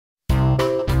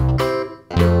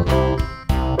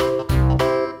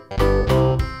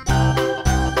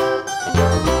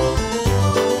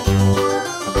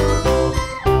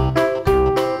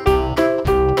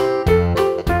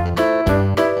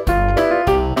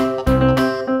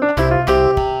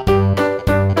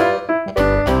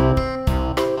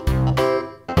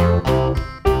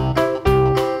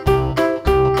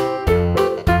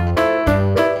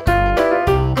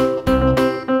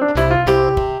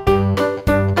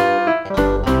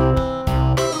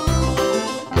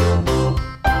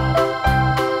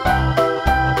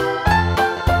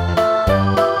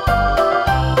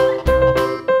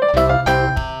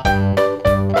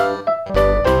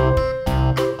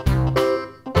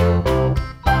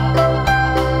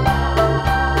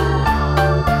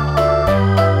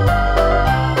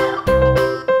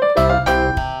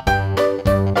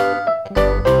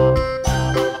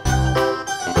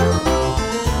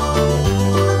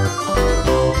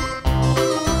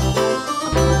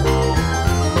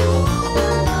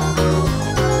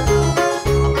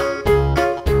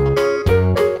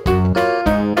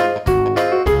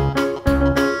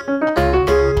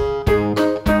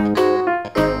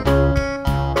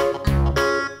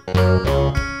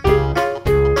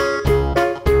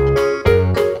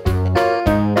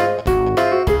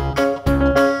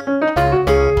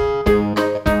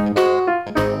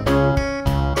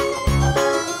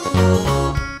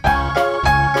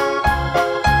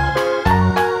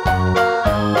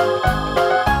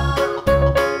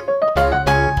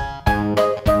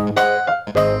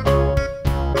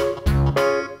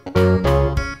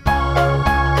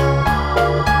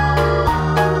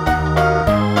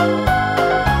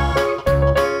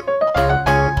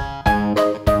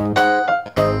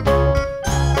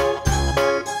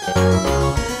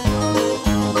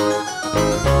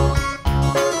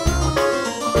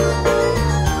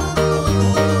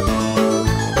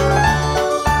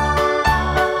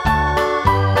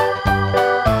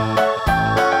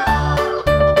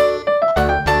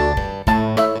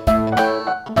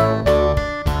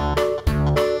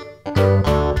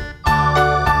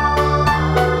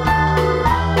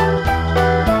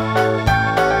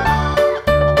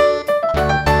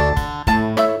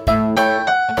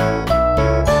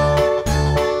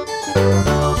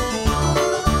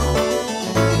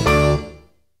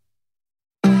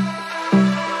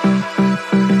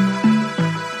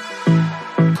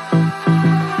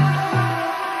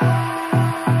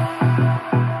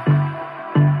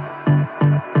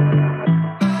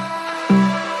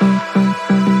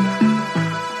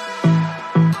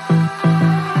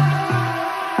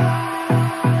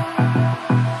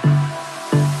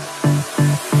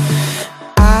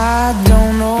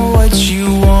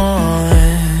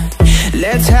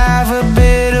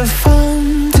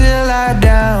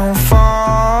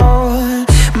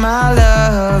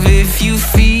if you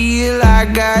feel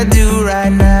like I do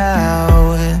right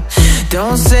now.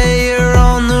 Don't say you're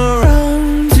on the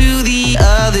run to the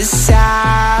other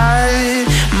side,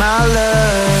 my love.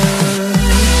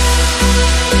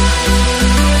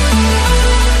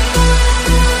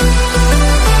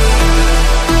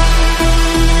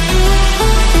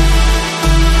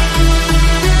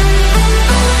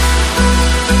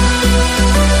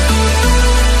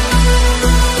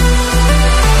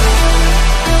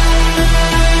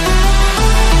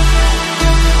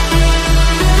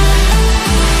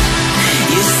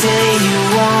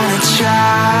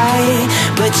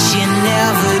 But you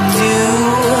never do.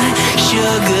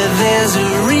 Sugar, there's a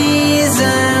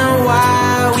reason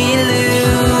why we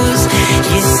lose.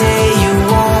 You say you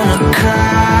wanna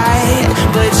cry,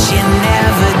 but you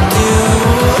never do.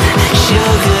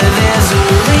 Sugar, there's a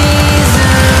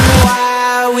reason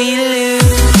why we lose.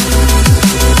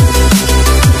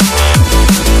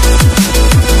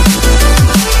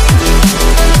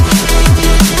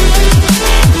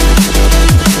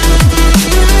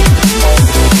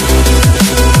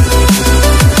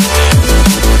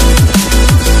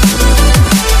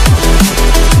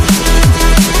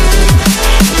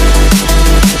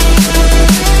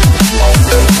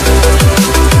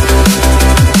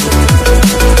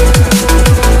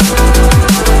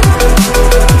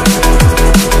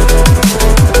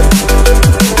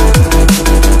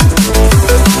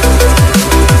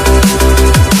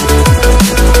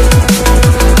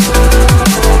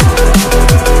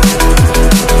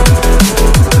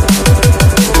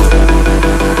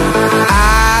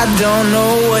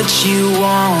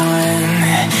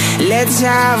 Let's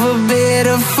have a bit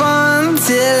of fun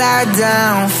till I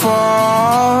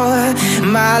downfall,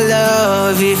 my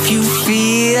love, if you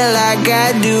feel like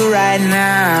I do right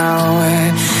now.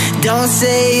 Don't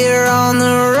say you're on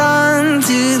the run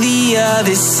to the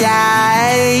other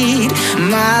side,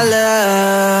 my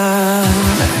love.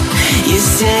 You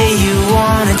say you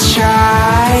wanna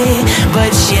try,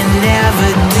 but you never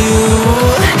do.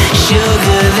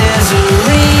 Sugar, there's a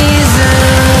reason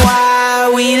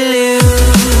why we lose.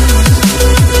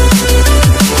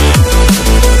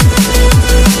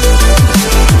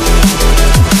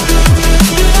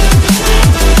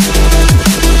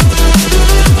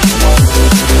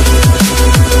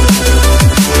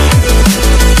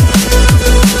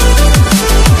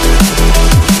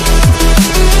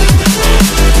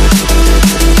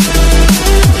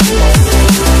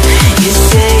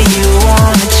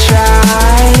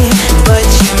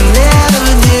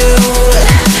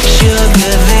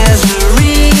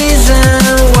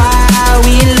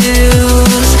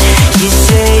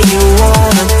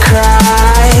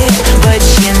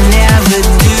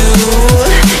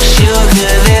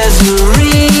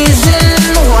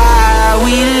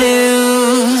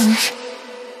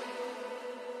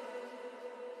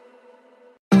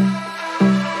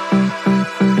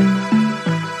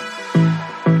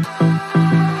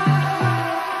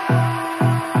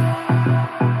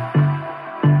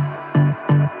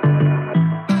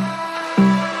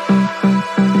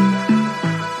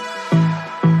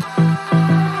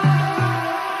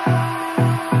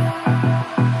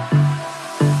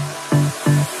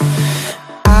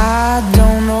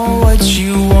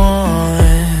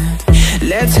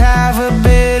 Let's have a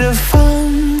bit of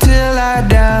fun till I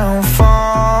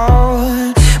downfall,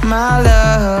 my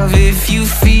love, if you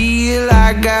feel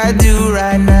like I do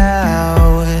right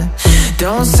now.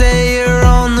 Don't say you're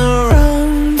on the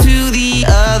run to the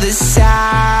other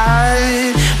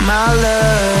side, my love.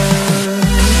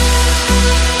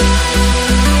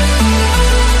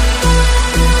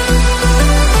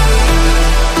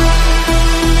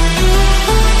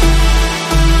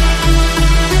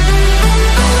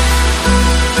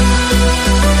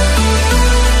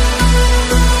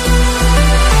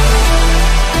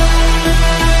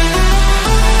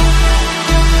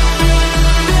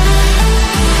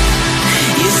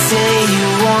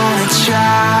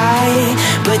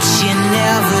 But you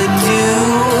never do.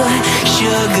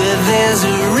 Sugar, there's a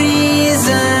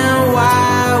reason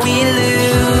why we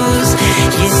lose.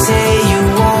 You say you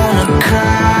wanna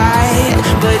cry,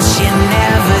 but you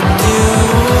never do.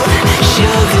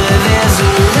 Sugar, there's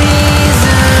a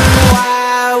reason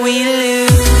why we lose.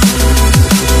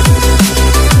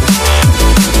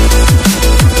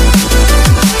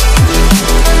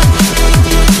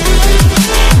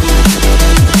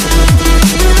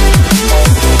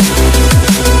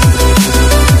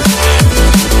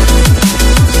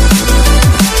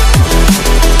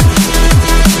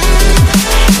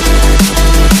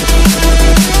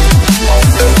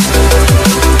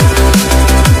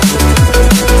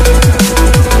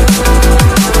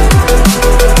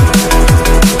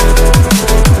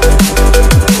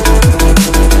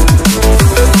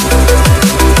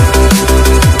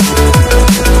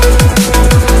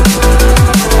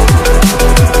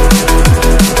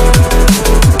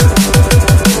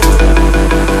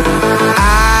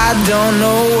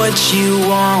 you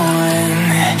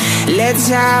want. Let's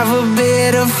have a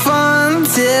bit of fun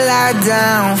till I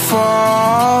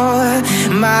downfall.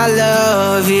 My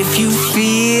love, if you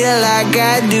feel like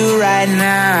I do right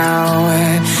now,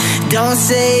 don't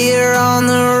say you're on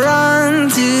the run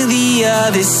to the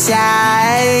other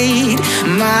side.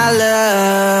 My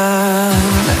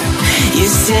love, you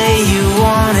say you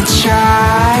wanna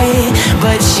try,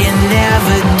 but you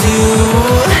never do.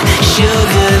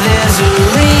 Sugar, there's a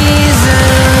reason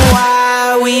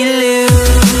why we lose.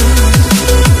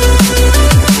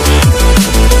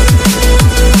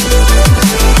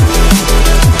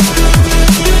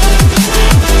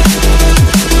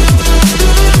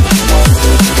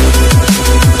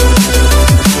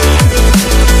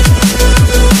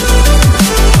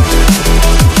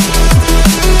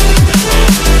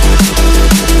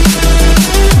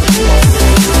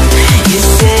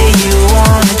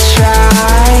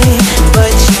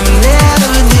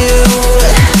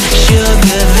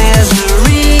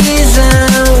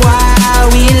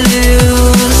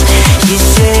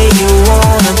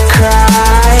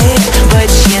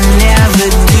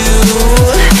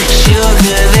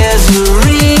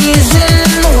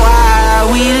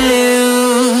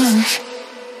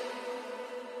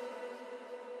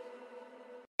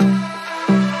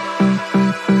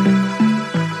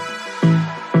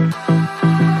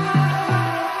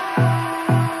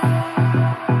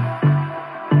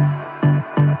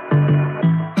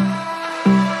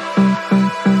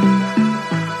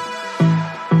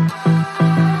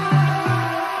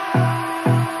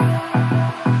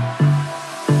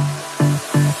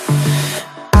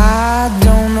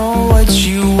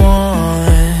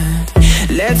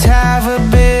 Let's have a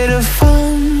bit of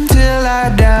fun till I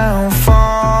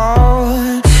downfall.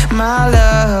 My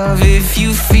love, if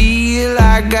you feel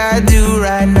like I do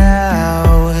right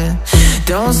now,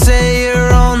 don't say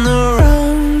you're on the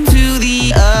run to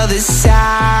the other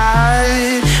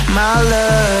side. My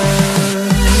love,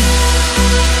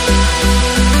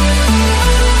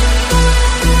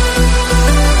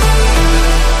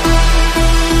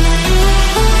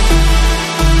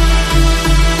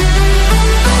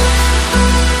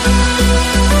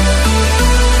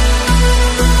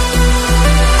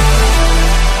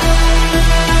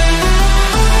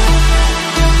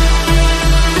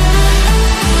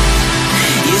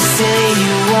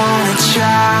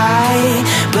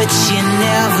 but you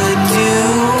never do.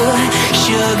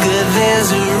 Sugar,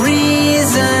 there's a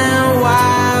reason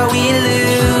why we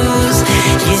lose.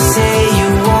 You say you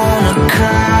wanna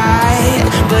cry,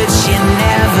 but you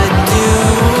never do.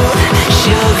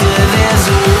 Sugar, there's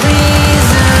a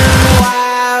reason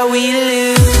why we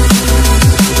lose.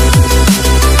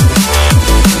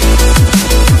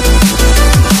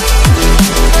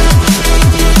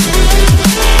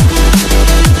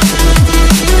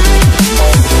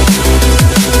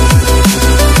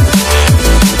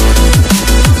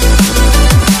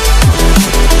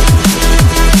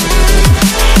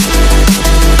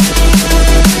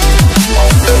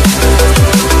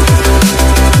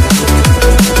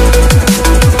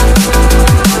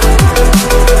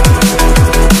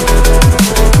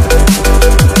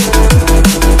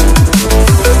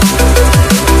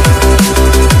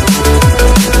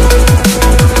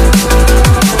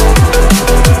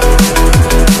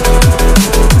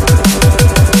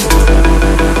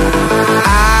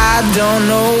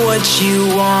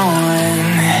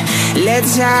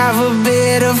 Let's have a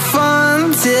bit of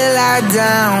fun till I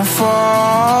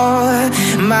downfall.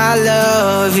 My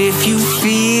love, if you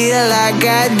feel like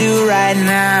I do right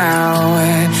now,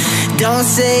 don't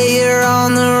say you're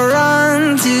on the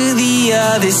run to the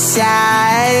other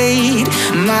side.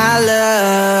 My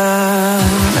love,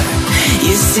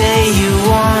 you say you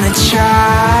wanna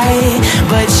try,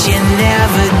 but you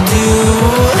never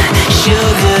do.